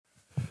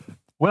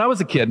When I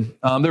was a kid,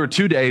 there were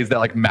 2 days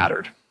that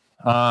mattered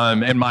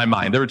in my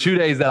mind. There were 2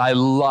 days that I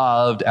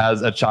loved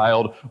as a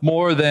child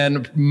more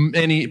than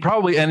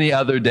probably any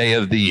other day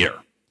of the year.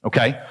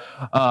 Okay,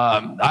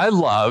 I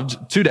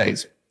loved 2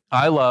 days.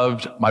 I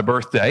loved my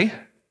birthday,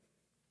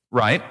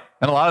 right?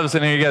 And a lot of us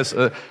in here, you guys,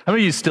 how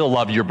many of you still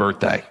love your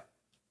birthday?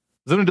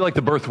 Does anyone do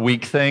the birth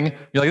week thing?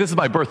 You're like, this is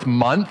my birth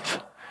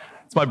month.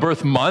 It's my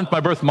birth month. My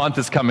birth month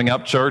is coming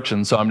up, church,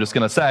 and so I'm just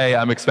going to say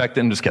I'm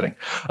expecting, just kidding.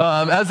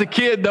 As a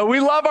kid, though,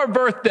 we love our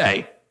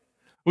birthday.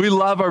 We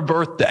love our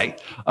birthday.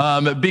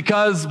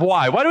 Because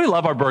why? Why do we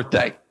love our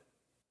birthday?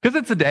 Because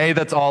it's a day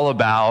that's all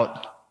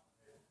about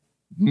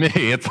me.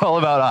 It's all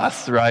about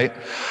us, right?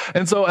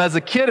 And so as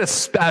a kid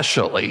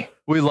especially,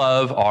 we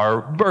love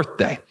our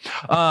birthday.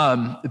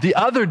 The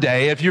other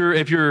day, if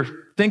you're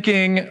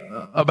thinking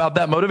about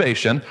that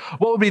motivation,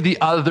 what would be the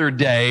other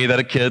day that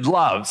a kid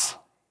loves?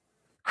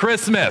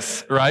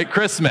 Christmas, right?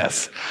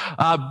 Christmas.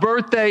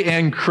 Birthday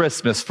and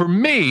Christmas. For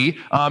me,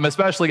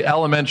 especially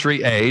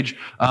elementary age,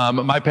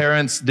 my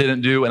parents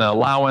didn't do an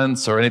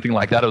allowance or anything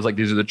like that. It was like,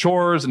 these are the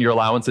chores and your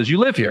allowance is you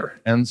live here.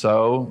 And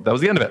so that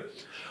was the end of it.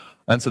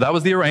 And so that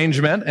was the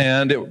arrangement,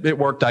 and it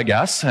worked, I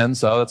guess. And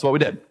so that's what we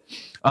did.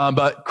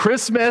 But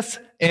Christmas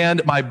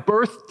and my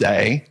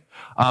birthday,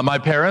 my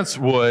parents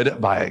would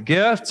buy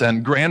gifts,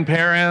 and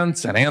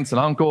grandparents and aunts and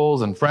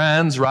uncles and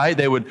friends, right?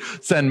 They would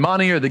send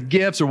money or the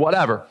gifts or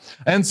whatever.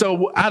 And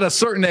so at a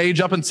certain age,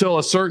 up until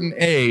a certain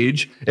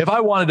age, if I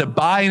wanted to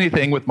buy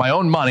anything with my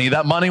own money,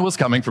 that money was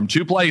coming from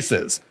 2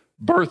 places: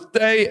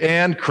 birthday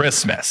and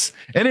Christmas.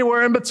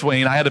 Anywhere in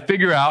between, I had to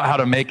figure out how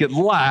to make it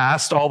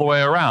last all the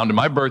way around. And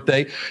my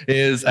birthday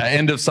is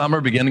end of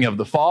summer, beginning of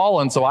the fall.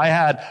 And so I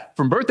had,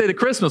 from birthday to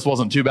Christmas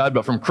wasn't too bad,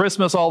 but from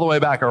Christmas all the way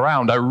back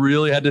around, I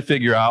really had to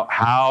figure out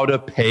how to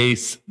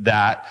pace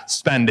that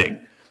spending,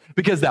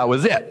 because that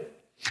was it.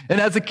 And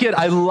as a kid,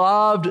 I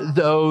loved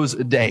those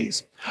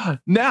days.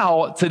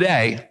 Now,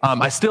 today,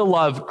 I still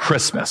love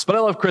Christmas, but I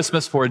love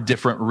Christmas for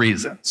different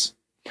reasons.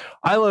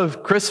 I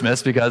love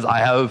Christmas because I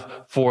have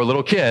 4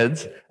 little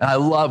kids, and I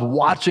love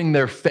watching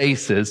their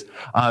faces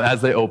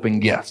as they open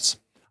gifts.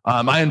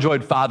 I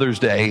enjoyed Father's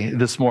Day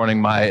this morning.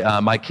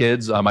 My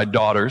kids, my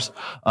daughters,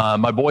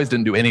 my boys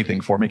didn't do anything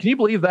for me. Can you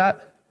believe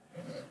that?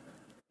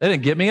 They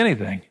didn't give me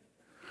anything.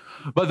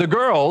 But the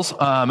girls,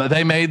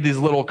 they made these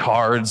little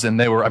cards, and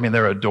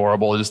they're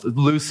adorable. Just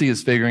Lucy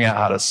is figuring out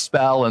how to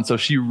spell, and so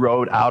she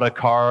wrote out a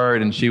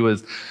card, and she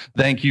was,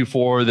 thank you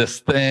for this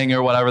thing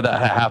or whatever that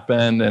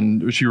happened,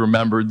 and she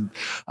remembered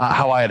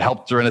how I had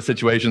helped her in a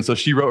situation. So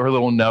she wrote her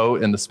little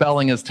note, and the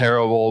spelling is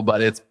terrible,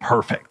 but it's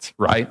perfect,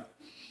 right?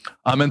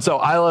 And so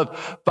I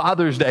love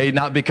Father's Day,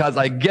 not because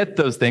I get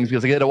those things,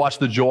 because I get to watch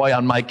the joy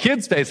on my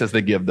kids' face as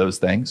they give those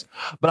things,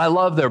 but I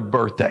love their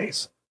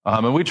birthdays.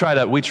 And we try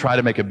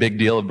to make a big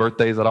deal of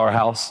birthdays at our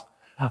house.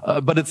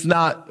 But it's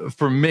not,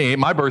 for me,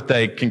 my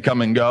birthday can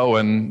come and go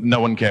and no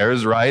one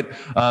cares, right?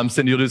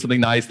 Cindy will do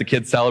something nice, the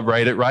kids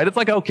celebrate it, right? It's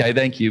like, okay,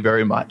 thank you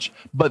very much.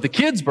 But the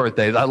kids'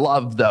 birthdays, I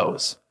love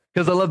those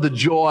because I love the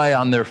joy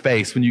on their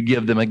face when you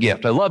give them a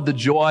gift. I love the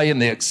joy and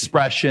the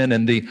expression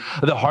and the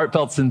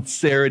heartfelt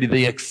sincerity,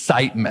 the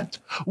excitement.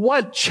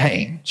 What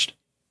changed?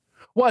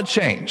 What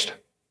changed?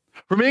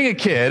 For being a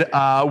kid,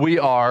 we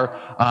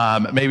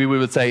are, maybe we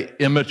would say,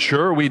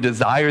 immature. We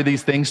desire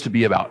these things to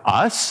be about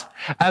us.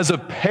 As a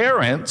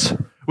parent,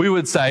 we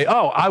would say,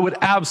 oh, I would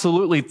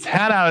absolutely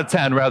 10 out of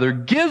 10 rather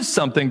give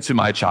something to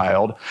my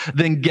child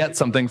than get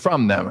something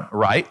from them,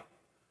 right?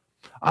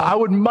 I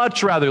would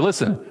much rather,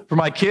 listen, for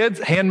my kids,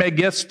 handmade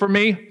gifts for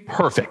me,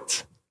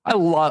 perfect. I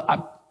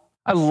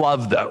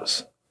love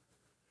those.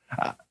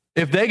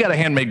 If they got a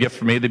handmade gift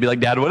for me, they'd be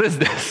like, Dad, what is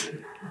this?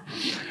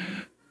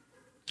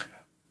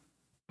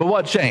 But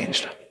what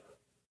changed?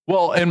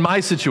 Well, in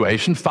my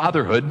situation,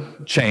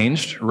 fatherhood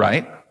changed,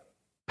 right?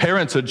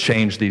 Parenthood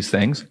changed these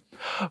things.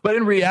 But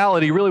in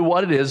reality, really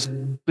what it is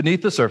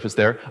beneath the surface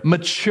there,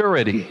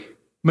 maturity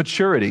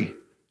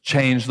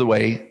changed the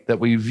way that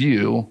we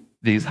view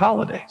these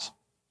holidays.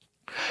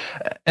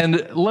 And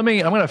I'm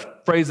going to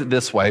phrase it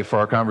this way for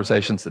our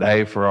conversation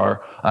today, for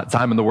our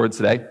time in the Word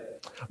today.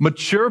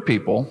 Mature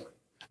people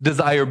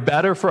desire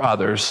better for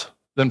others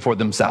than for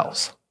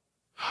themselves.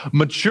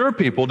 Mature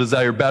people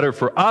desire better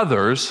for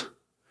others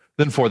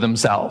than for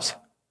themselves.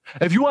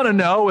 If you want to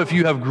know if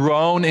you have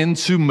grown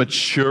into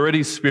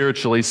maturity,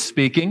 spiritually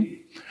speaking,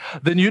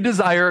 then you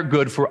desire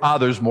good for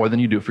others more than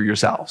you do for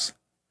yourselves.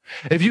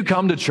 If you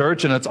come to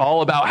church and it's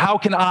all about how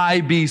can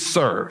I be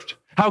served?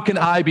 How can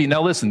I be?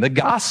 Now listen, the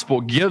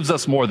gospel gives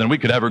us more than we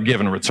could ever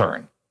give in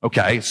return.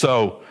 Okay,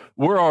 so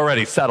we're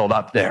already settled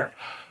up there.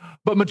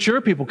 But mature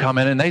people come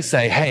in and they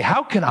say, hey,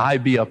 how can I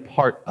be a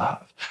part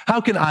of?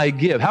 How can I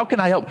give? How can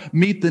I help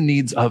meet the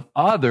needs of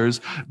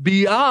others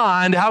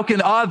beyond how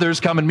can others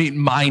come and meet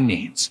my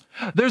needs?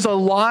 There's a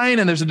line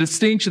and there's a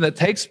distinction that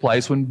takes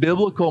place when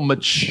biblical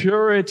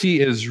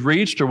maturity is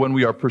reached or when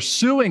we are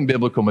pursuing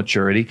biblical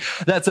maturity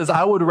that says,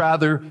 I would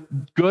rather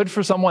good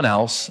for someone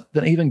else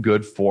than even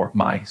good for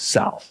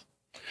myself.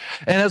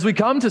 And as we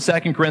come to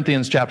 2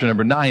 Corinthians chapter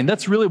number 9,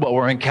 that's really what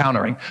we're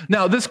encountering.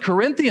 Now, this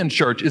Corinthian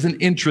church is an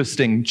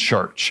interesting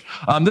church.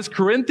 This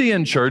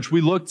Corinthian church,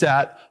 we looked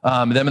at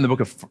them in the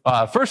book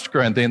of 1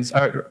 Corinthians,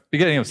 or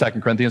beginning of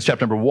 2 Corinthians,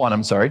 chapter number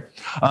 1,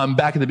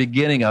 back at the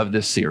beginning of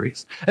this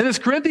series. And this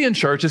Corinthian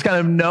church is kind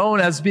of known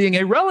as being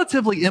a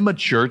relatively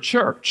immature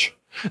church.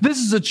 This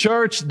is a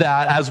church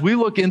that, as we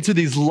look into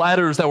these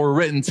letters that were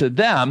written to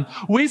them,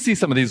 we see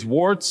some of these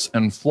warts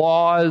and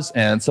flaws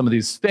and some of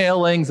these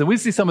failings, and we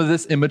see some of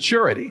this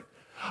immaturity.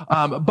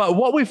 But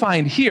what we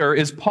find here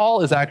is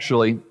Paul is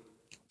actually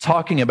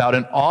talking about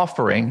an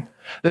offering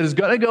that is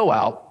going to go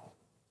out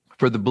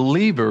for the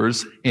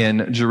believers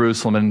in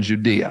Jerusalem and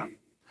Judea.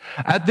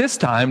 At this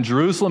time,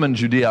 Jerusalem and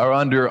Judea are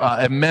under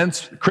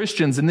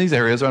Christians in these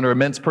areas are under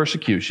immense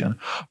persecution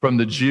from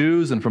the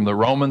Jews and from the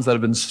Romans that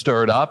have been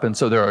stirred up. And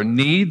so there are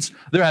needs.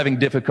 They're having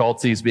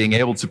difficulties being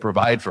able to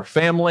provide for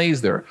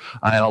families. In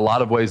a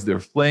lot of ways, they're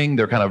fleeing.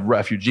 They're kind of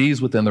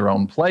refugees within their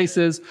own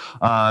places.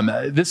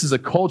 This is a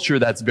culture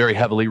that's very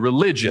heavily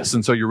religious.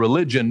 And so your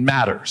religion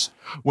matters.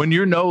 When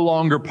you're no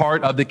longer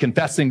part of the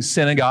confessing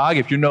synagogue,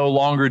 if you're no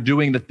longer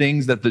doing the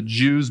things that the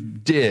Jews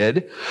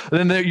did,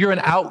 then you're an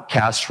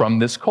outcast from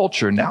this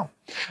culture now.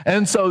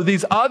 And so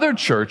these other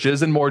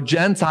churches in more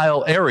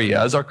Gentile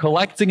areas are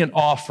collecting an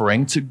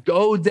offering to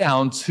go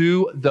down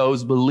to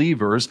those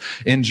believers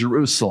in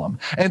Jerusalem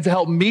and to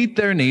help meet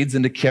their needs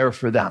and to care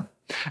for them.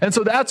 And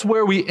so that's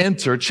where we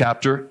enter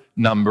chapter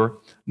number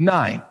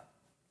 9.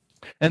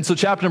 And so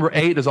chapter number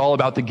 8 is all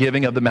about the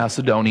giving of the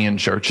Macedonian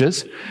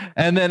churches.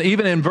 And then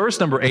even in verse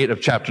number 8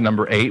 of chapter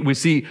number 8, we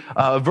see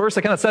a verse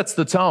that kind of sets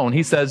the tone.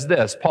 He says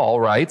this, Paul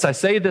writes, "I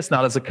say this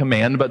not as a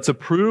command, but to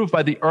prove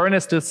by the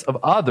earnestness of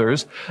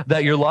others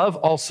that your love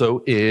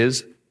also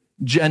is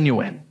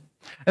genuine."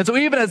 And so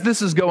even as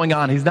this is going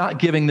on, he's not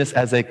giving this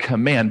as a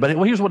command, but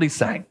here's what he's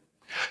saying.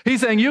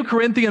 He's saying, you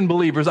Corinthian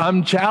believers,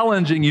 I'm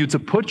challenging you to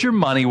put your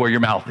money where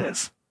your mouth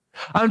is.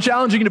 I'm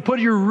challenging you to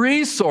put your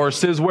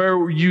resources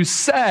where you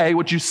say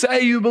what you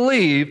say you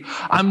believe.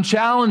 I'm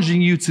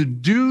challenging you to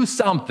do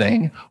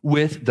something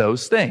with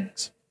those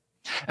things.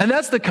 And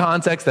that's the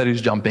context that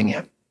he's jumping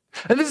in.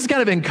 And this is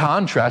kind of in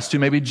contrast to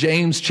maybe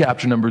James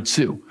chapter number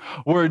 2,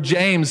 where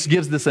James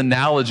gives this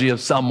analogy of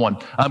someone.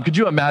 Could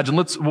you imagine,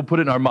 we'll put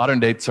it in our modern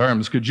day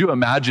terms. Could you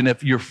imagine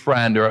if your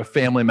friend or a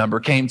family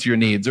member came to your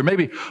needs, or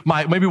maybe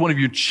one of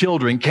your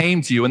children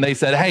came to you and they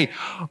said, "Hey,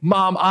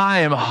 Mom, I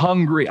am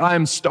hungry. I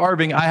am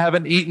starving. I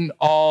haven't eaten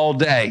all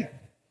day."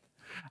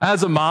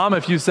 As a mom,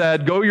 if you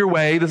said, "Go your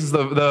way," this is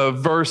the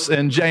verse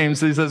in James.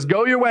 He says,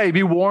 "Go your way,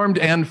 be warmed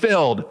and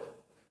filled."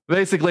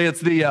 Basically,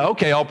 it's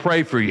okay, I'll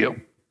pray for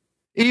you,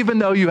 even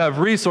though you have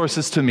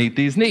resources to meet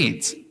these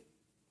needs.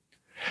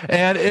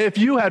 And if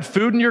you had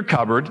food in your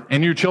cupboard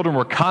and your children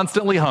were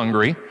constantly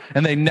hungry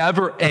and they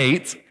never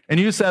ate, and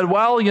you said,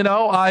 "Well,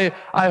 I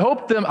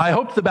hope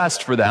the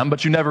best for them,"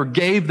 but you never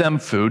gave them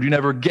food, you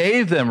never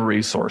gave them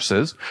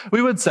resources,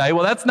 we would say,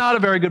 well, that's not a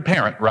very good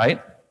parent,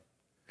 right?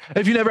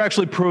 If you never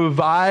actually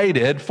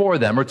provided for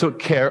them or took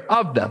care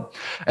of them.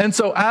 And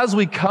so as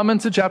we come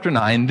into chapter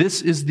 9,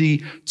 this is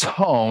the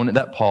tone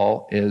that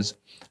Paul is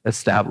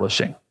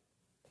establishing.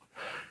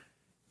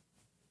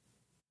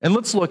 And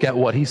let's look at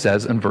what he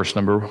says in verse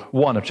number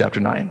 1 of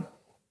chapter 9.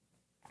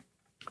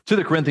 To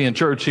the Corinthian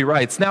church, he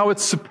writes, "Now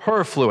it's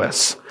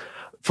superfluous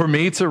for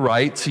me to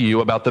write to you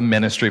about the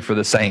ministry for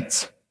the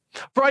saints.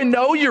 For I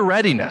know your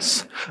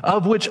readiness,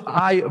 of which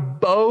I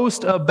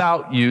boast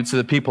about you to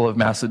the people of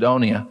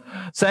Macedonia,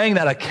 saying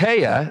that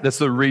Achaia," that's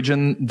the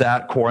region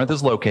that Corinth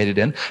is located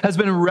in, "has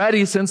been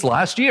ready since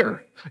last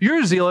year.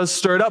 Your zeal has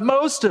stirred up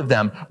most of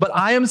them, but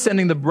I am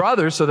sending the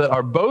brothers so that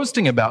our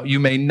boasting about you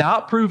may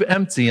not prove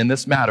empty in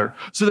this matter,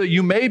 so that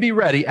you may be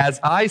ready as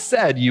I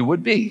said you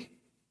would be.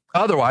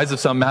 Otherwise, if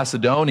some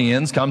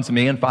Macedonians come to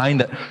me and find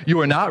that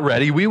you are not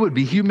ready, we would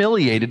be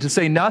humiliated, to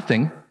say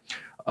nothing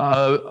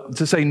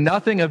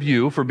of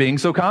you for being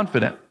so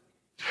confident.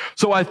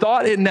 So I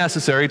thought it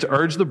necessary to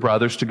urge the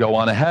brothers to go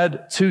on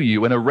ahead to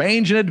you and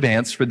arrange in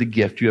advance for the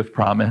gift you have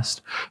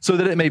promised, so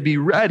that it may be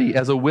ready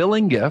as a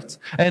willing gift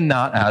and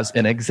not as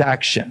an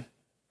exaction."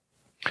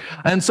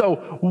 And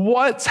so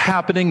what's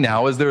happening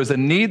now is there is a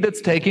need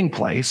that's taking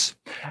place,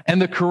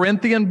 and the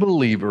Corinthian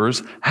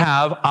believers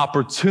have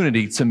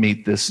opportunity to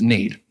meet this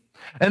need.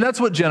 And that's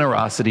what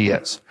generosity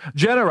is.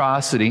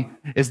 Generosity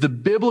is the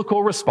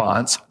biblical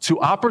response to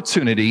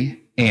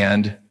opportunity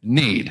and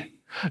need.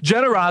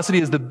 Generosity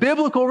is the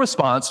biblical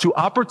response to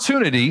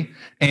opportunity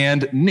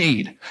and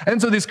need.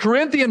 And so these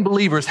Corinthian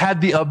believers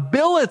had the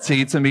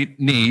ability to meet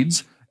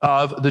needs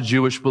of the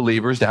Jewish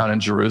believers down in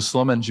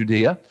Jerusalem and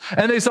Judea.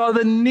 And they saw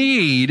the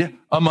need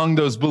among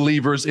those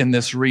believers in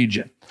this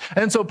region.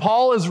 And so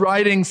Paul is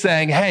writing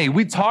saying, hey,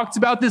 we talked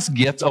about this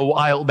gift a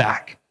while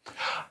back.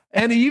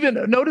 And even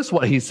notice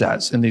what he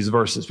says in these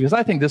verses, because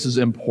I think this is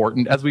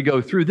important as we go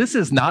through. This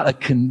is not a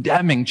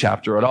condemning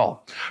chapter at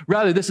all.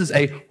 Rather, this is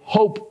a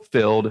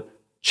hope-filled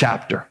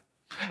chapter.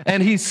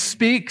 And he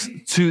speaks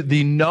to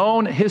the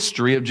known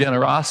history of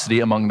generosity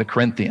among the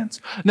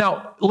Corinthians.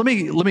 Now, let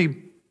me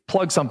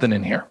plug something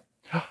in here.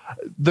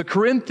 The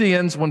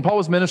Corinthians, when Paul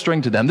was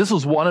ministering to them, this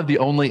was one of the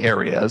only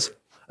areas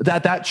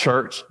that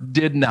church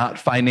did not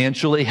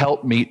financially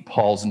help meet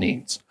Paul's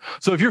needs.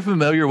 So if you're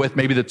familiar with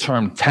maybe the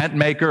term tent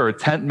maker or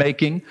tent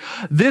making,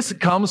 this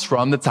comes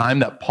from the time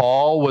that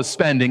Paul was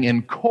spending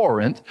in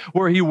Corinth,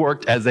 where he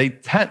worked as a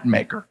tent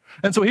maker.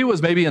 And so he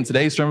was maybe in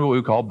today's term what we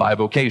would call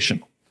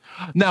bivocational.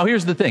 Now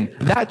here's the thing.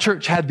 That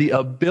church had the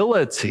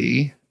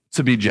ability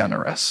to be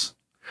generous.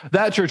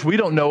 That church, we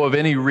don't know of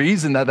any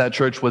reason that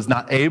church was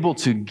not able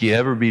to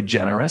give or be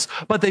generous,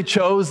 but they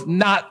chose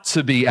not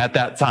to be at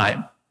that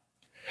time.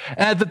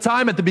 At the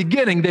time, at the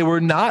beginning, they were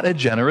not a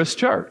generous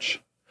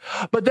church.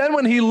 But then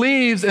when he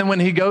leaves and when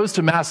he goes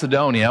to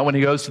Macedonia, when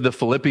he goes to the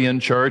Philippian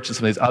church and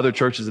some of these other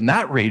churches in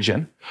that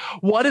region,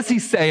 what does he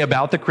say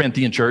about the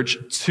Corinthian church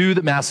to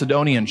the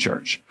Macedonian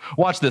church?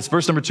 Watch this,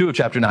 verse number 2 of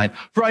chapter 9.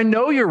 For I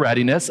know your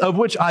readiness, of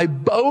which I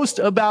boast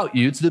about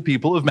you to the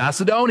people of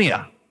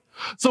Macedonia.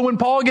 So when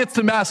Paul gets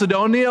to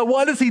Macedonia,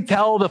 what does he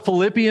tell the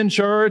Philippian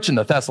church and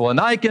the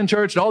Thessalonican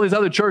church and all these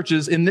other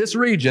churches in this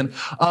region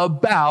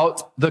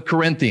about the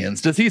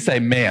Corinthians? Does he say,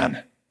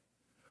 man,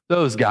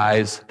 those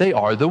guys, they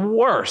are the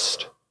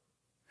worst.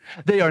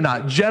 They are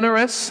not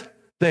generous.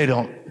 They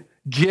don't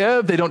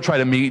give. They don't try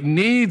to meet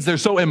needs. They're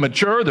so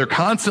immature. They're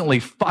constantly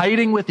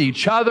fighting with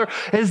each other.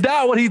 Is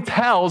that what he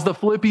tells the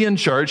Philippian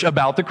church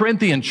about the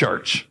Corinthian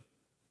church?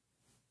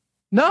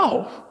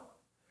 No.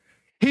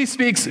 He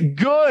speaks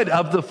good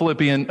of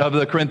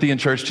the Corinthian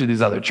church to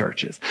these other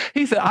churches.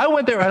 He said, I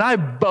went there and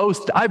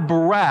I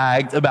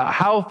bragged about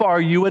how far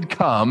you had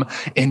come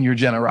in your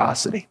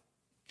generosity.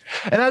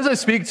 And as I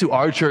speak to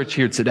our church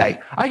here today,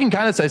 I can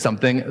kind of say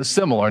something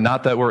similar,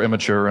 not that we're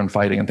immature and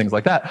fighting and things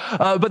like that,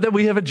 but that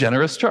we have a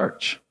generous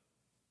church.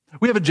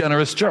 We have a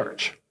generous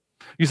church.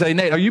 You say,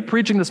 Nate, are you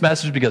preaching this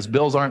message because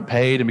bills aren't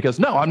paid? And because,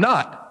 no, I'm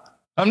not.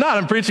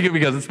 I'm preaching it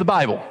because it's the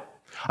Bible.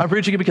 I'm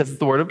preaching it because it's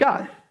the Word of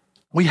God.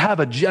 We have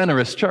a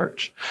generous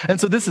church. And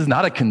so this is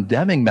not a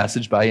condemning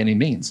message by any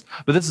means,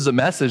 but this is a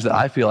message that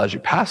I feel as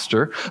your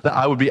pastor that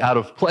I would be out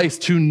of place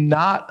to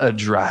not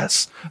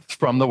address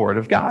from the Word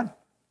of God.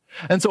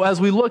 And so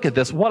as we look at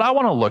this, what I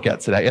want to look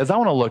at today is I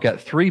want to look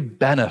at 3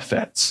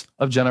 benefits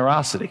of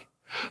generosity.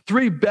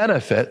 3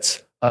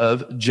 benefits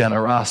of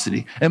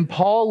generosity. And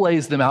Paul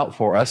lays them out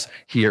for us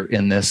here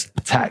in this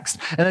text.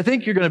 And I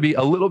think you're going to be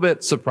a little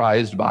bit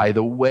surprised by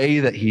the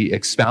way that he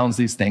expounds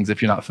these things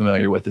if you're not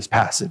familiar with this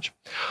passage.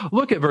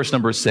 Look at verse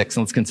number 6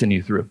 and let's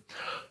continue through.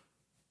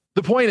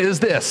 The point is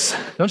this.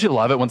 Don't you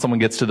love it when someone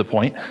gets to the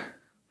point?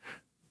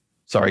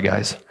 Sorry,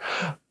 guys.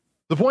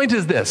 The point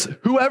is this,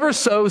 whoever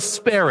sows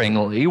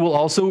sparingly will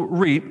also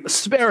reap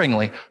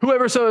sparingly.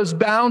 Whoever sows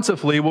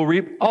bountifully will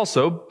reap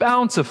also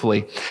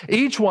bountifully.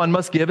 Each one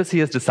must give as he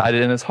has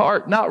decided in his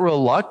heart, not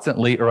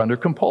reluctantly or under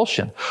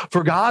compulsion.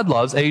 For God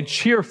loves a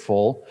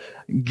cheerful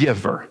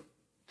giver.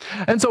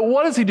 And so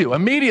what does he do?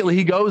 Immediately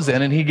he goes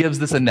in and he gives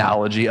this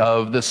analogy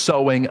of the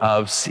sowing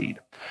of seed.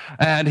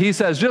 And he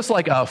says, just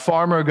like a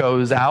farmer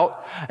goes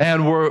out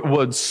and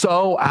would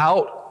sow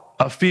out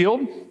a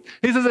field,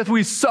 he says, if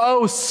we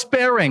sow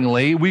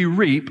sparingly, we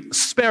reap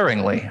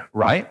sparingly,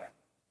 right?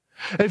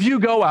 If you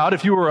go out,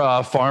 if you were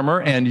a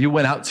farmer and you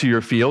went out to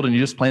your field and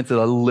you just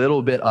planted a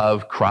little bit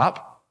of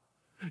crop,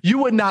 you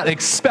would not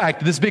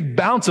expect this big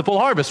bountiful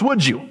harvest,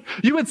 would you?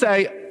 You would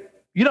say,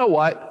 you know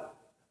what?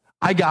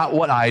 I got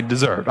what I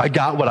deserved. I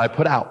got what I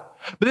put out.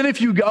 But then if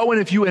you go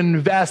and if you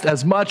invest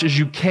as much as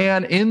you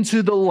can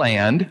into the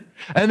land,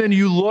 and then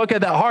you look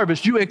at that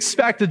harvest, you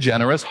expect a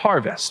generous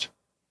harvest,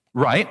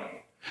 right?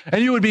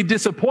 And you would be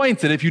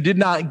disappointed if you did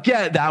not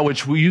get that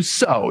which you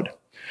sowed.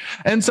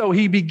 And so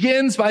he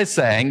begins by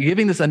saying,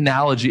 giving this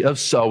analogy of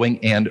sowing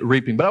and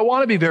reaping. But I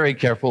want to be very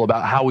careful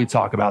about how we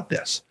talk about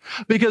this,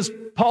 because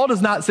Paul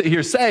does not sit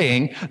here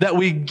saying that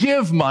we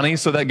give money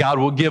so that God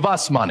will give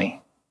us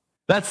money.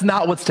 That's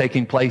not what's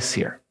taking place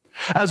here.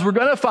 As we're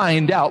going to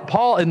find out,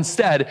 Paul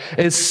instead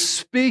is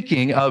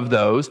speaking of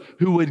those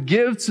who would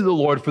give to the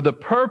Lord for the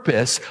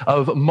purpose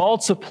of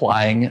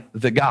multiplying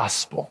the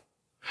gospel.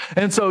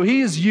 And so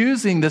he is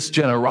using this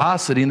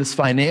generosity and this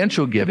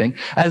financial giving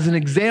as an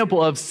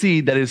example of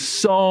seed that is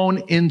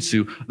sown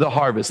into the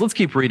harvest. Let's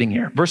keep reading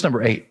here. Verse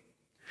number 8.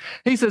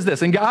 He says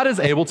this, and God is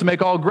able to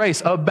make all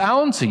grace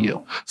abound to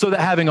you, so that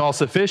having all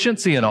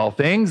sufficiency in all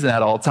things and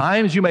at all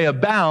times, you may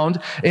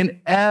abound in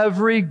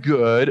every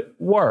good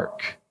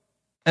work.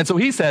 And so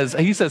he says,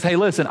 hey,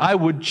 listen, I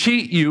would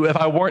cheat you if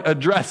I weren't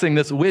addressing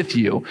this with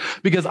you,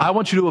 because I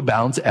want you to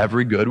abound to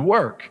every good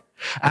work.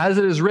 As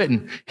it is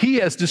written, he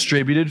has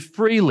distributed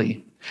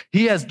freely.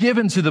 He has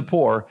given to the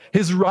poor.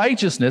 His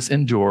righteousness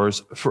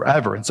endures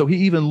forever. And so he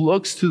even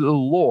looks to the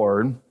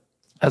Lord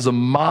as a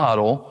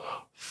model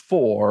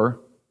for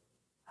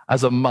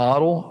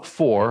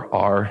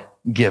our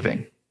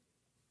giving.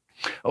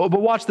 Oh,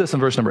 but watch this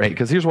in verse number 8,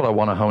 because here's what I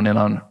want to hone in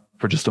on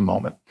for just a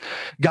moment.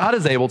 God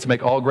is able to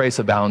make all grace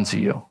abound to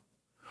you,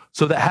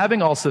 so that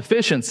having all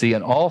sufficiency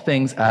in all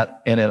things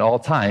and at all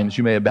times,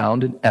 you may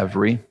abound in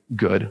every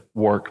good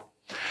work.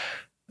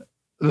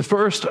 The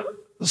first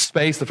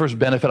space, the first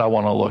benefit I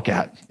want to look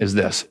at is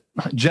this.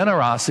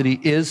 Generosity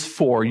is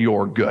for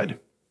your good.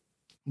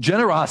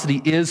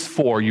 Generosity is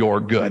for your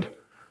good.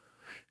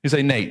 You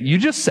say, Nate, you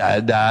just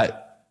said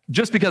that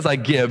just because I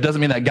give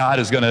doesn't mean that God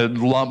is going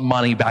to lump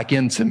money back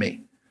into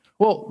me.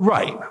 Well,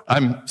 right.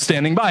 I'm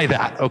standing by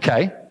that,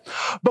 okay?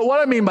 But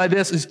what I mean by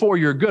this is for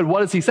your good.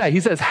 What does he say? He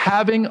says,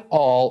 having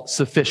all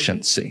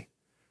sufficiency.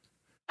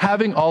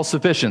 Having all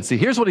sufficiency.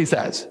 Here's what he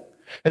says.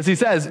 As he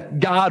says,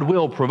 God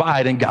will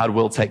provide and God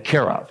will take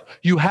care of.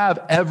 You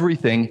have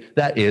everything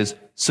that is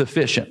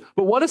sufficient.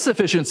 But what does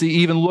sufficiency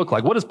even look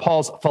like? What is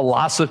Paul's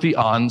philosophy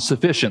on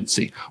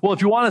sufficiency? Well,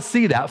 if you want to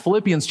see that,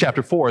 Philippians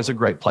chapter 4 is a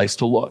great place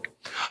to look.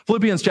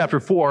 Philippians chapter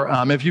 4,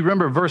 if you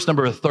remember verse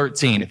number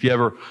 13, if you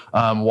ever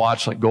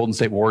watch like Golden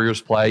State Warriors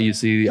play, you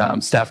see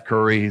Steph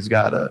Curry, he's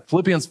got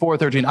Philippians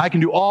 4:13, I can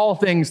do all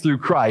things through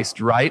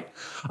Christ, right?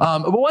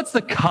 But what's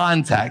the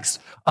context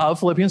of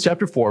Philippians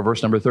chapter 4,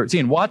 verse number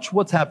 13? Watch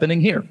what's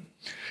happening here.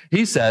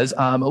 He says,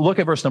 look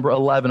at verse number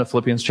 11 of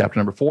Philippians chapter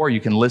number 4.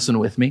 You can listen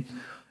with me.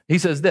 He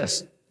says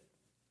this,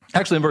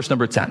 actually in verse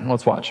number 10,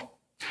 let's watch.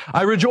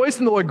 I rejoice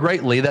in the Lord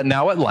greatly that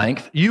now at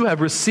length you have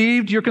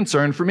received your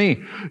concern for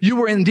me. You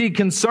were indeed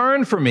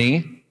concerned for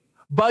me,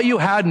 but you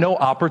had no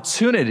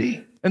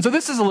opportunity. And so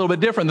this is a little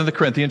bit different than the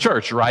Corinthian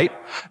church, right?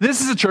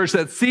 This is a church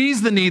that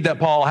sees the need that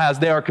Paul has.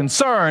 They are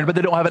concerned, but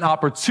they don't have an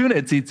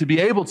opportunity to be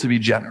able to be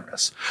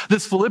generous.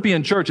 This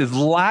Philippian church is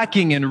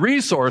lacking in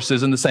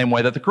resources in the same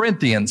way that the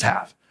Corinthians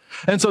have.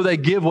 And so they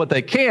give what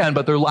they can,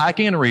 but they're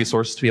lacking in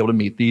resources to be able to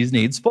meet these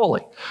needs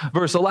fully.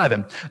 Verse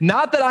 11,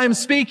 not that I'm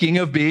speaking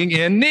of being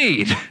in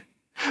need,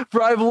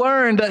 for I've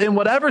learned that in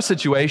whatever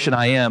situation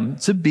I am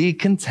to be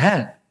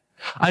content.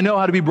 I know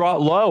how to be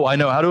brought low. I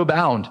know how to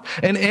abound.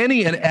 In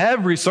any and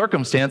every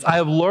circumstance, I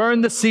have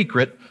learned the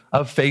secret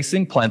of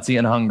facing plenty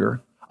and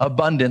hunger,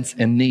 abundance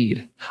and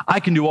need. I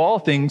can do all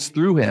things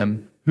through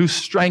him who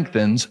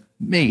strengthens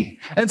me.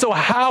 And so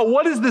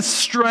what is the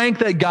strength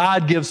that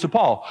God gives to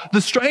Paul?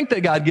 The strength that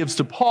God gives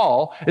to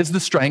Paul is the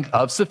strength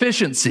of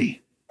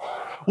sufficiency.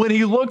 When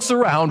he looks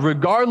around,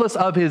 regardless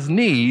of his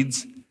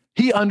needs,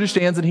 he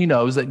understands and he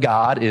knows that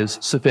God is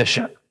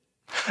sufficient.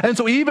 And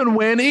so even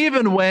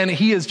when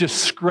he is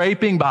just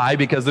scraping by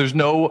because there's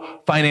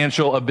no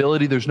financial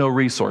ability, there's no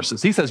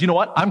resources, he says, you know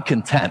what? I'm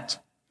content.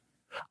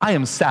 I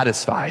am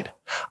satisfied.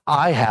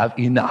 I have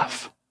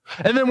enough.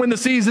 And then when the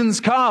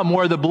seasons come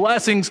where the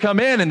blessings come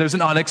in and there's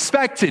an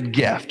unexpected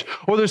gift,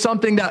 or there's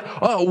something that,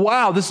 oh,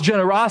 wow, this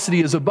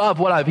generosity is above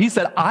what he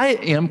said, I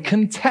am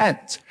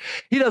content.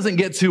 He doesn't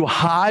get too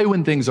high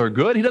when things are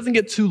good. He doesn't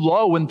get too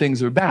low when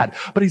things are bad.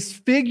 But he's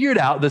figured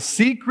out the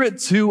secret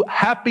to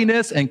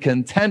happiness and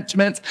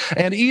contentment,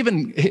 and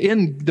even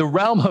in the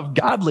realm of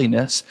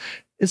godliness,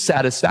 is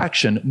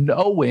satisfaction,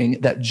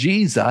 knowing that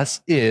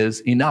Jesus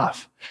is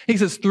enough. He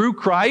says, through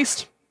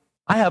Christ,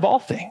 I have all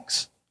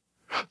things.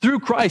 Through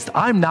Christ,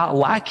 I'm not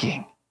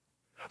lacking.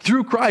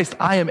 Through Christ,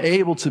 I am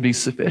able to be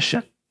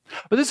sufficient.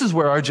 But this is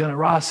where our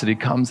generosity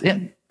comes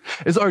in.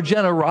 Our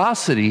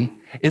generosity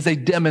is a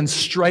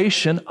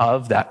demonstration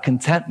of that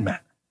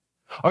contentment.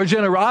 Our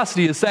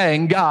generosity is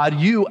saying, God,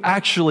 you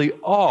actually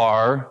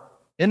are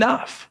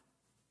enough.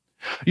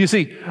 You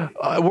see,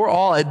 we're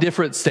all at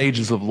different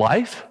stages of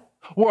life.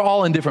 We're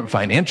all in different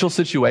financial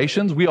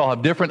situations. We all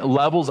have different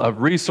levels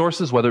of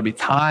resources, whether it be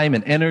time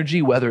and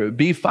energy, whether it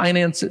be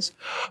finances.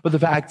 But the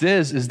fact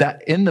is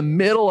that in the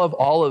middle of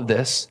all of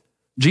this,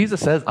 Jesus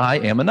says, I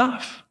am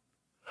enough.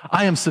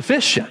 I am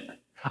sufficient.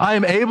 I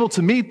am able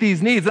to meet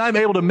these needs. I'm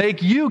able to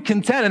make you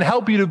content and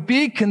help you to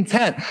be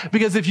content.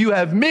 Because if you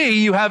have me,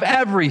 you have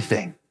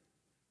everything.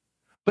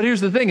 But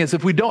here's the thing is,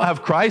 if we don't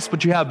have Christ,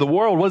 but you have the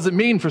world, what does it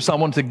mean for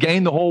someone to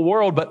gain the whole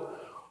world,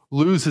 but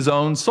lose his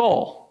own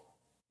soul?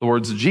 The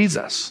words of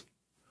Jesus.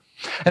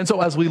 And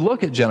so as we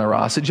look at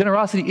generosity,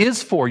 generosity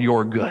is for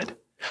your good.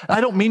 I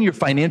don't mean your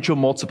financial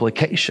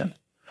multiplication.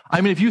 I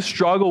mean, if you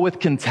struggle with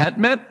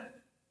contentment,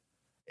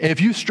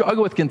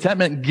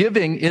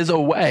 giving is a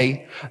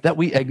way that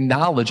we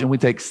acknowledge and we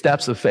take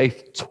steps of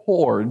faith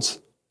towards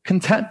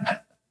contentment.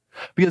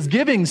 Because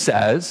giving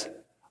says,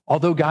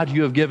 although God,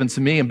 you have given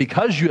to me, and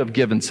because you have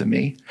given to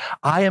me,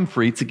 I am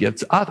free to give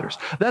to others.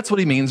 That's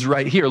what he means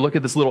right here. Look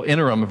at this little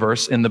interim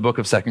verse in the book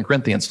of 2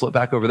 Corinthians. Flip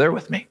back over there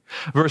with me.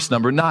 Verse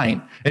number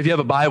 9. If you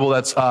have a Bible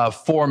that's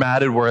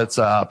formatted where it's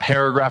a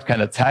paragraph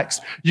kind of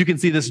text, you can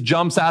see this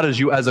jumps out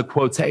as a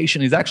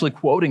quotation. He's actually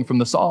quoting from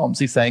the Psalms.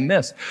 He's saying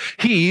this,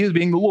 he,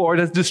 being the Lord,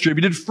 has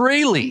distributed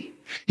freely.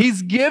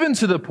 He's given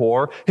to the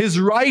poor. His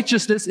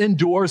righteousness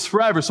endures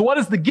forever. So what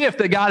is the gift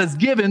that God has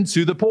given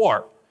to the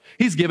poor?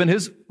 He's given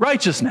his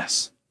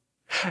righteousness.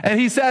 And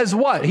he says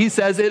what? He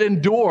says it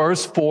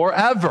endures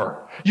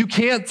forever. You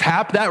can't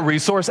tap that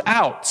resource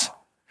out.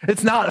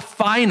 It's not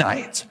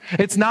finite.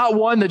 It's not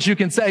one that you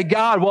can say,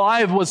 God, well,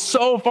 I was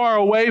so far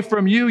away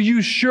from you,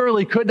 you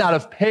surely could not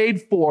have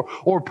paid for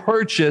or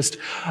purchased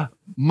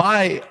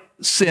my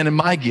sin and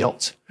my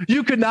guilt.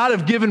 You could not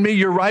have given me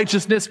your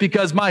righteousness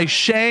because my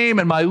shame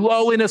and my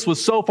lowliness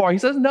was so far. He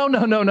says,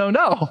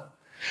 no.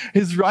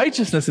 His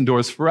righteousness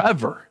endures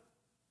forever.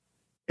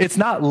 It's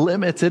not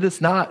limited.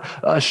 It's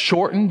not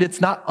shortened.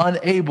 It's not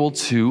unable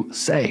to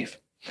save.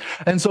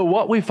 And so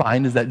what we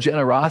find is that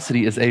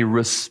generosity is a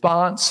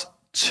response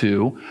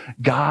to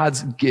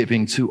God's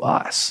giving to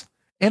us.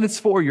 And it's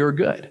for your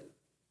good.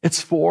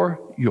 It's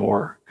for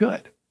your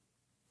good.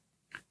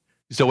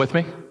 You still with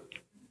me?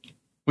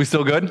 We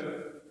still good?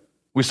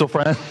 We still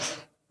friends?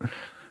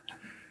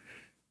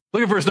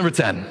 Look at verse number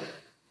 10.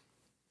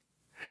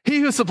 He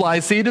who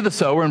supplies seed to the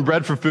sower and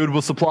bread for food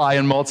will supply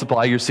and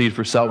multiply your seed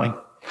for sowing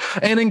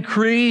and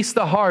increase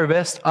the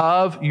harvest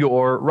of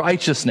your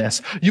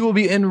righteousness. You will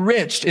be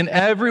enriched in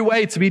every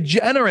way to be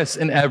generous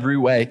in every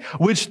way,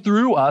 which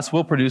through us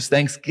will produce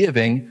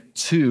thanksgiving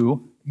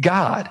to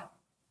God.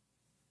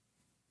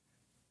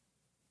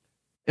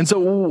 And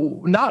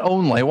so not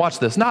only, watch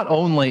this, not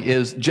only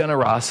is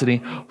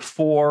generosity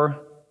for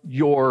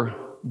your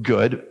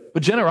good,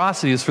 but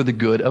generosity is for the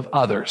good of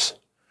others.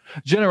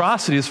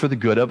 Generosity is for the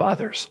good of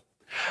others.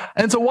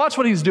 And so watch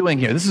what he's doing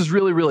here. This is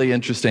really, really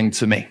interesting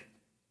to me.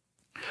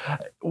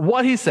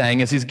 What he's saying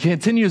is he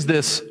continues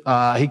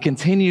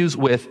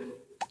with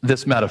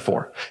this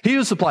metaphor. He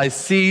who supplies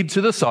seed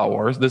to the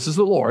sower, this is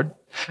the Lord,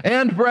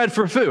 and bread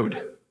for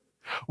food,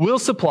 will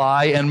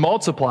supply and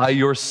multiply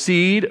your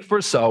seed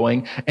for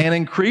sowing and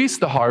increase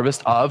the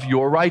harvest of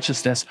your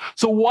righteousness.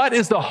 So what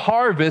is the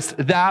harvest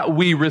that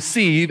we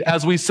receive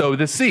as we sow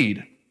the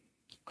seed?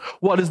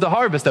 What is the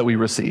harvest that we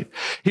receive?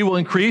 He will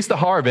increase the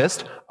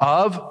harvest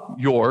of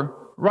your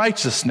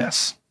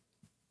righteousness.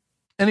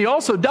 And he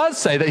also does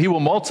say that he will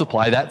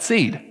multiply that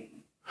seed.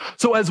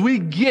 So as we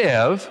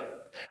give,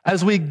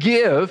 and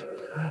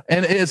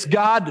as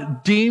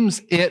God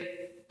deems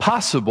it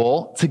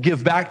possible to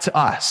give back to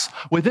us,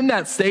 within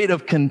that state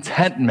of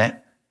contentment,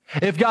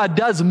 if God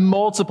does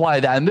multiply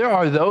that, and there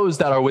are those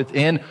that are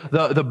within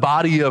the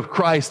body of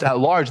Christ at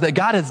large, that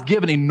God has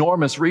given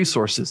enormous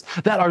resources,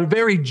 that are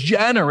very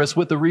generous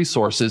with the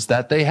resources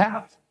that they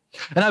have.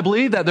 And I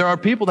believe that there are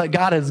people that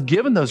God has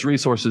given those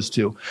resources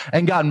to,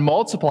 and God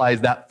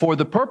multiplies that for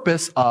the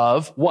purpose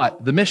of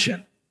what? The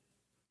mission.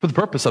 For the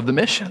purpose of the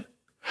mission.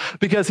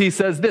 Because he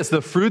says this,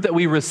 the fruit that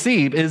we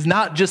receive is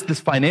not just this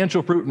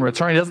financial fruit in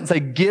return. He doesn't say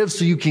give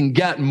so you can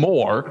get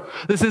more.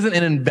 This isn't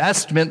an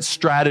investment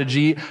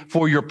strategy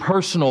for your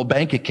personal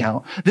bank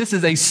account. This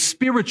is a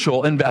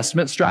spiritual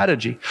investment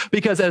strategy.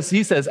 Because as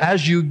he says,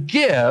 as you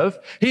give,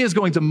 he is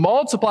going to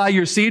multiply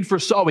your seed for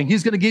sowing.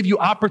 He's going to give you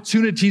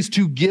opportunities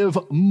to give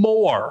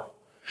more.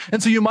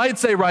 And so you might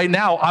say right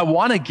now, I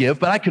want to give,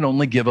 but I can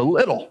only give a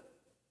little.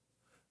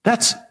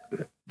 That's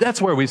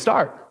where we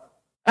start.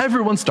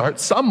 Everyone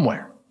starts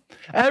somewhere.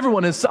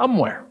 Everyone is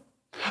somewhere.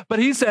 But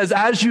he says,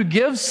 as you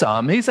give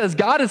some, he says,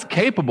 God is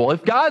capable.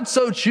 If God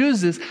so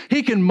chooses,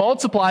 he can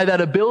multiply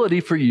that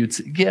ability for you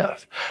to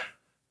give.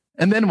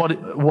 And then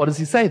what does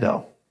he say,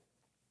 though?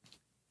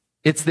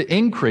 It's the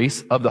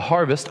increase of the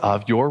harvest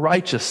of your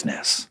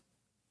righteousness.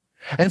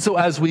 And so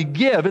as we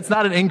give, it's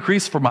not an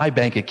increase for my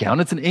bank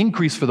account. It's an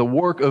increase for the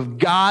work of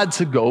God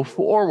to go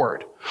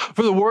forward,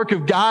 for the work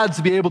of God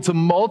to be able to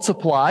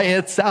multiply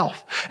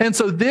itself. And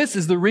so this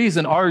is the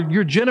reason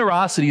your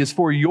generosity is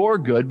for your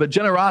good, but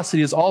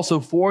generosity is also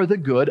for the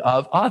good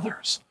of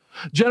others.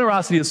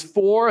 Generosity is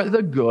for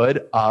the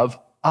good of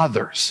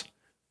others.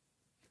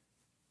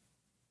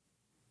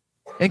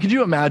 And could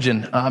you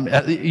imagine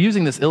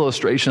using this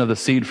illustration of the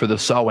seed for the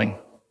sowing?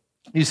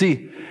 You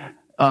see,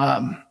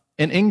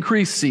 an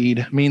increased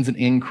seed means an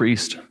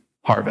increased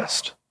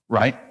harvest,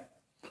 right?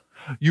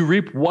 You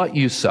reap what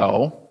you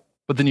sow,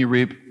 but then you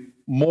reap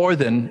more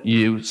than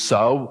you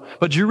sow,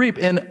 but you reap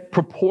in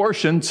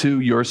proportion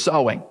to your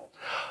sowing.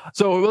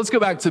 So let's go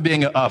back to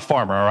being a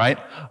farmer, all right?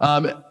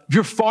 If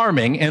you're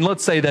farming, and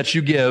let's say that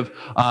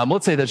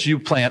you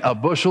plant a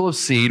bushel of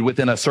seed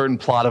within a certain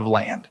plot of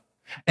land,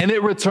 and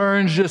it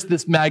returns just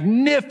this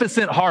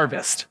magnificent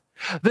harvest.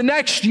 The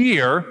next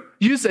year,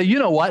 you say, you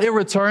know what? It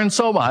returned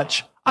so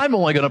much, I'm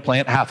only going to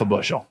plant half a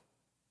bushel.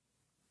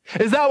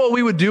 Is that what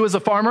we would do as a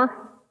farmer?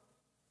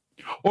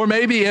 Or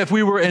maybe if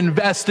we were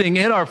investing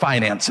in our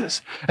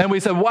finances and we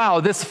said, wow,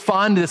 this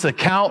fund, this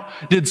account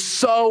did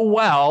so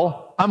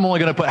well, I'm only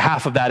going to put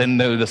half of that in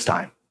there this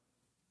time.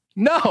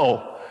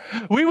 No,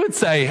 we would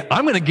say,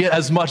 I'm going to get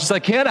as much as I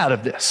can out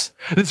of this.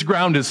 This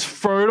ground is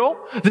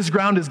fertile. This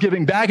ground is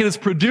giving back. It is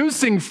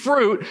producing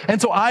fruit. And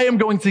so I am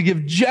going to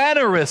give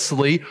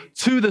generously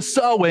to the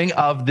sowing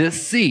of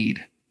this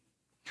seed.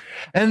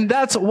 And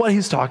that's what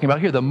he's talking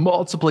about here, the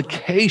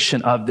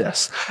multiplication of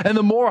this. And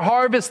the more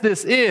harvest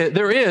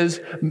there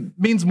is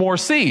means more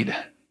seed.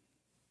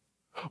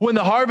 When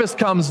the harvest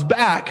comes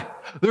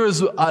back, there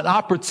is an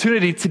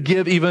opportunity to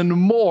give even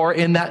more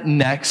in that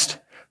next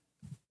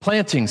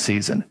planting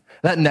season,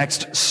 that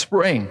next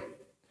spring.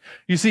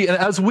 You see,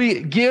 as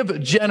we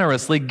give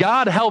generously,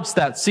 God helps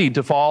that seed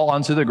to fall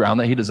onto the ground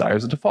that he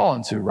desires it to fall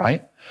into,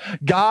 right?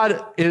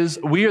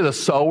 We are the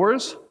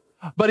sowers.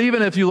 But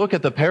even if you look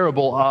at the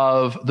parable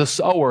of the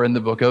sower in the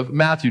book of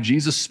Matthew,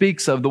 Jesus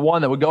speaks of the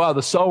one that would go out,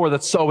 the sower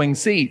that's sowing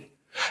seed.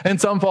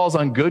 And some falls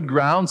on good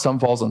ground, some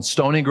falls on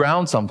stony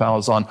ground, some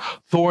falls on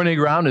thorny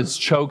ground, is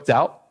choked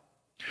out.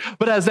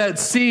 But as that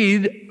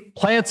seed seed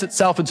plants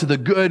itself into the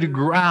good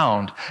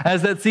ground.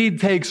 As that seed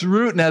takes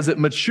root and as it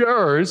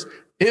matures,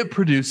 it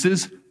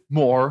produces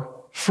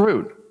more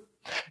fruit.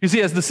 You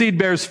see, as the seed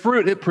bears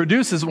fruit, it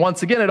produces,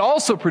 once again, it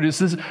also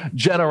produces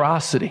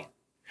generosity.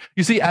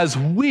 You see, as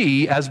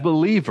we, as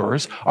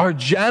believers, are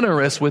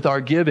generous with our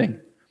giving,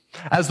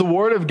 as the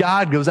word of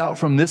God goes out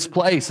from this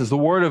place, as the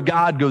word of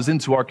God goes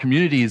into our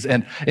communities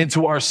and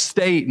into our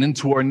state and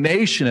into our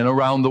nation and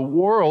around the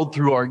world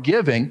through our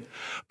giving,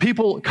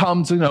 people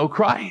come to know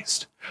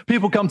Christ.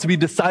 People come to be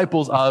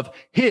disciples of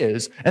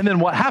His. And then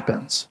what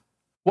happens?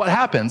 What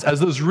happens as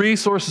those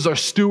resources are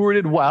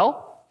stewarded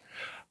well?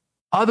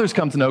 Others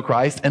come to know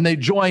Christ and they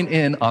join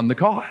in on the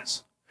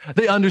cause.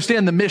 They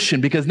understand the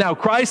mission because now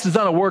Christ has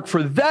done a work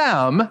for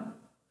them.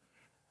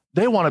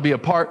 They want to be a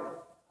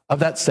part of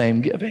that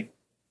same giving.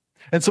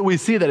 And so we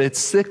see that it's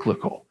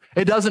cyclical.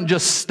 It doesn't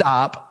just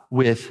stop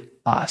with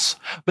us.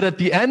 But at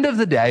the end of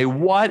the day,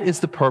 what is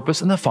the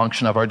purpose and the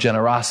function of our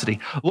generosity?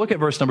 Look at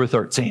verse number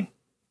 13.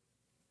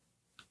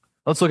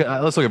 Let's look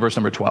at verse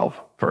number 12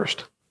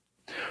 first.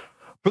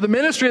 For the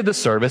ministry of the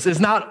service is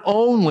not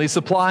only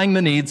supplying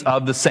the needs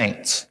of the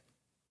saints.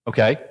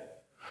 Okay?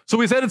 So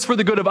we said it's for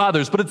the good of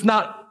others, but it's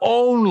not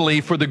only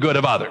for the good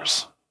of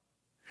others.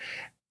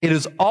 It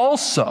is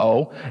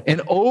also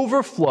an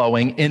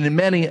overflowing in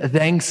many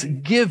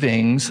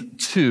thanksgivings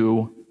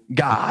to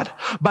God.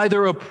 By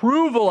their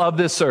approval of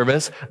this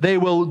service, they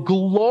will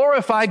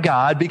glorify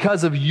God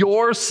because of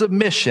your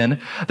submission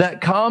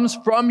that comes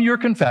from your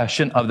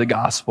confession of the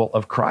gospel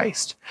of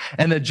Christ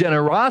and the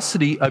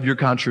generosity of your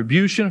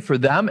contribution for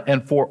them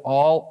and for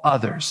all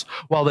others,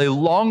 while they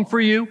long for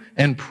you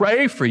and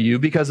pray for you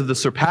because of the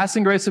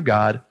surpassing grace of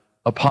God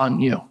upon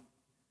you.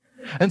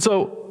 And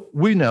so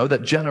we know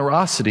that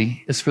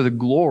generosity is for the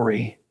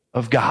glory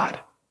of God.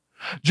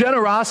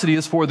 Generosity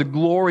is for the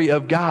glory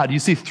of God. You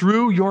see,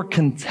 through your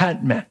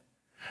contentment,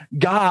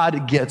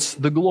 God gets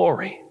the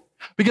glory.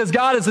 Because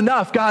God is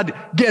enough, God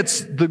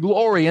gets the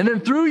glory. And then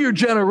through your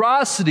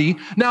generosity,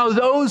 now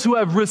those who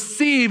have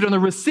received on the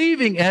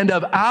receiving end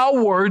of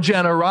our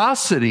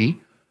generosity,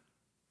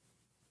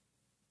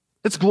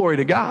 it's glory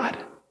to God.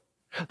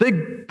 They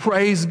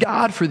praise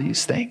God for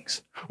these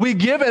things. We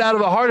give it out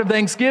of a heart of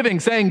thanksgiving,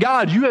 saying,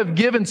 God, you have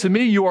given to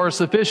me, you are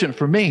sufficient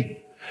for me.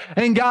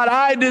 And God,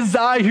 I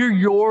desire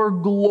your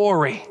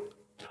glory.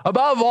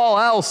 Above all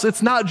else,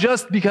 it's not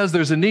just because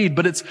there's a need,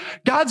 but it's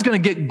God's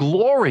going to get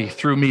glory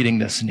through meeting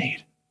this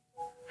need.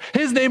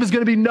 His name is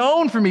going to be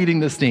known for meeting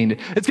this need.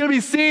 It's going to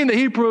be seen that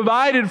He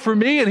provided for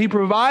me and He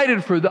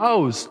provided for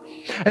those.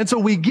 And so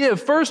we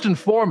give first and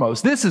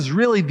foremost. This is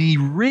really the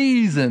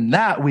reason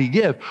that we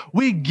give.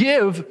 We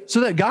give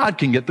so that God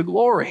can get the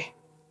glory.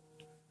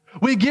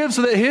 We give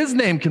so that His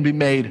name can be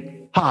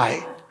made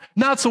high.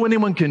 Not so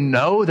anyone can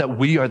know that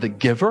we are the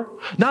giver.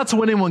 Not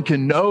so anyone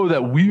can know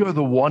that we are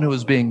the one who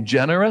is being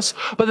generous,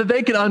 but that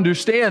they can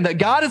understand that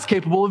God is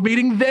capable of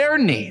meeting their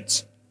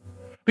needs.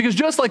 Because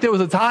just like there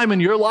was a time in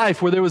your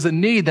life where there was a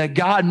need that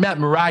God met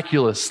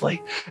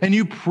miraculously, and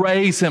you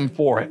praise Him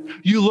for it.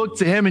 You look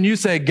to Him and you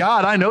say,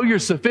 God, I know you're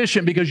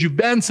sufficient because you've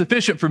been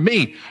sufficient for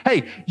me.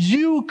 Hey,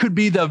 you could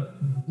be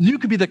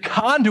the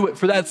conduit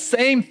for that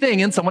same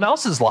thing in someone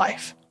else's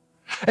life.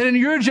 And in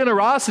your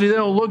generosity, they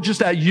don't look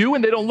just at you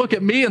and they don't look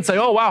at me and say,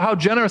 oh, wow, how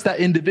generous that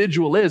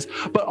individual is.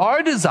 But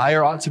our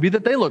desire ought to be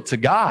that they look to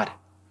God.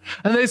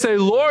 And they say,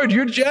 Lord,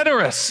 you're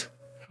generous.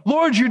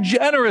 Lord, you're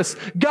generous.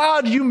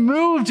 God, you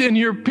moved in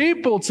your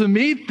people to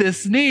meet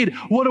this need.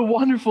 What a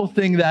wonderful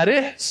thing that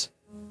is.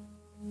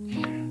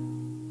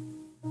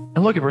 And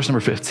look at verse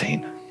number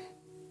 15.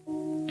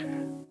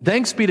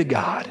 Thanks be to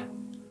God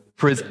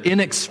for His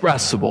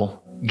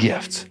inexpressible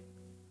gift.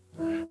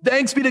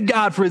 Thanks be to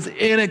God for His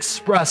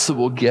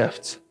inexpressible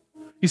gift.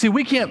 You see,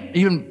 we can't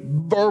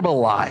even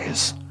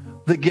verbalize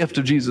the gift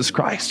of Jesus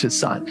Christ, His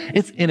Son.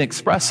 It's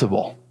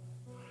inexpressible.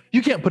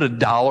 You can't put a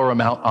dollar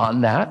amount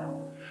on that.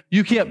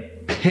 You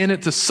can't pin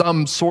it to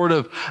some sort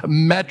of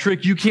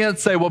metric. You can't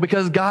say, well,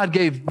 because God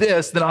gave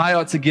this, then I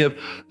ought to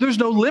give. There's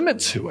no limit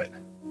to it.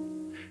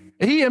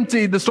 He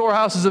emptied the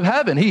storehouses of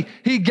heaven.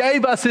 He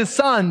gave us His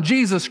Son,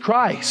 Jesus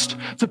Christ,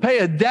 to pay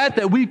a debt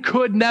that we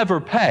could never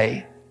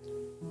pay.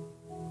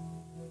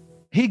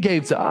 He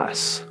gave to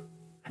us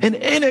an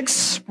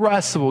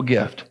inexpressible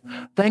gift.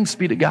 Thanks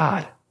be to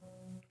God.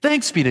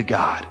 Thanks be to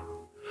God.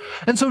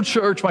 And so,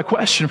 church, my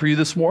question for you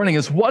this morning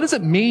is, what does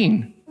it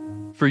mean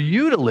for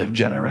you to live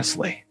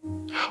generously?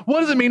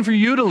 What does it mean for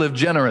you to live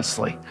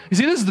generously? You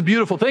see, this is the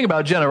beautiful thing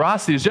about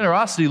generosity, is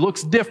generosity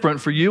looks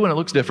different for you and it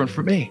looks different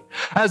for me.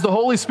 As the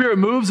Holy Spirit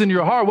moves in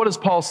your heart, what does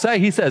Paul say?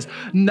 He says,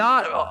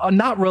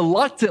 not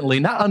reluctantly,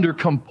 not under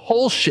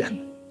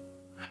compulsion.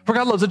 For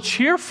God loves a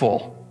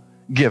cheerful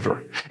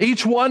giver.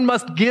 Each one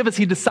must give as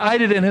he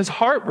decided in his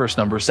heart, verse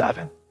number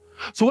 7.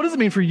 So what does it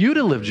mean for you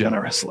to live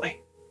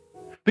generously?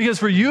 Because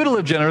for you to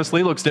live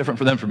generously looks different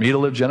for them. For me to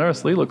live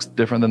generously looks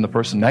different than the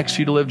person next to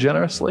you to live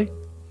generously.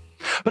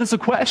 But it's a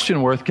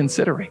question worth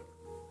considering.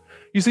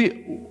 You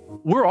see,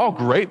 we're all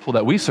grateful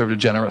that we serve a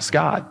generous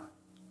God.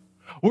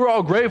 We're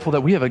all grateful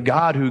that we have a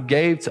God who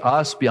gave to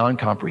us beyond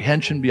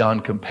comprehension,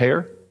 beyond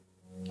compare.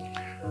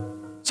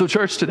 So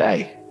church,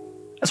 today,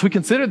 as we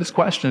consider this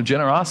question of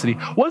generosity,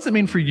 what does it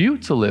mean for you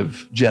to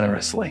live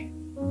generously?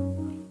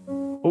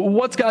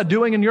 What's God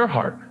doing in your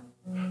heart?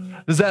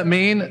 Does that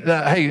mean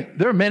that, hey,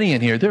 there are many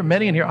in here.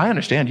 I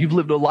understand you've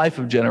lived a life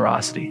of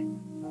generosity.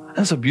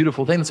 That's a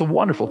beautiful thing. It's a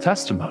wonderful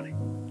testimony.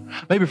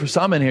 Maybe for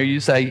some in here,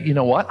 you say, you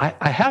know what?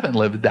 I haven't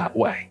lived that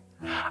way.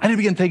 I need to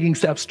begin taking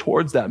steps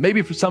towards that.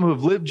 Maybe for some who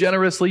have lived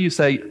generously, you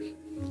say,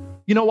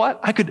 you know what?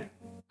 I could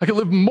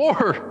live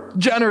more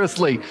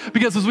generously,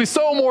 because as we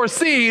sow more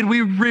seed,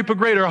 we reap a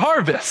greater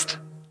harvest,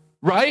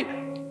 right?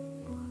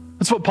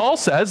 That's what Paul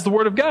says, the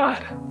word of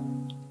God.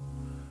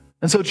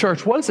 And so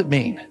church, what does it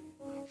mean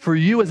for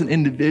you as an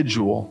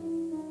individual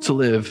to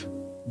live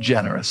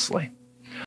generously?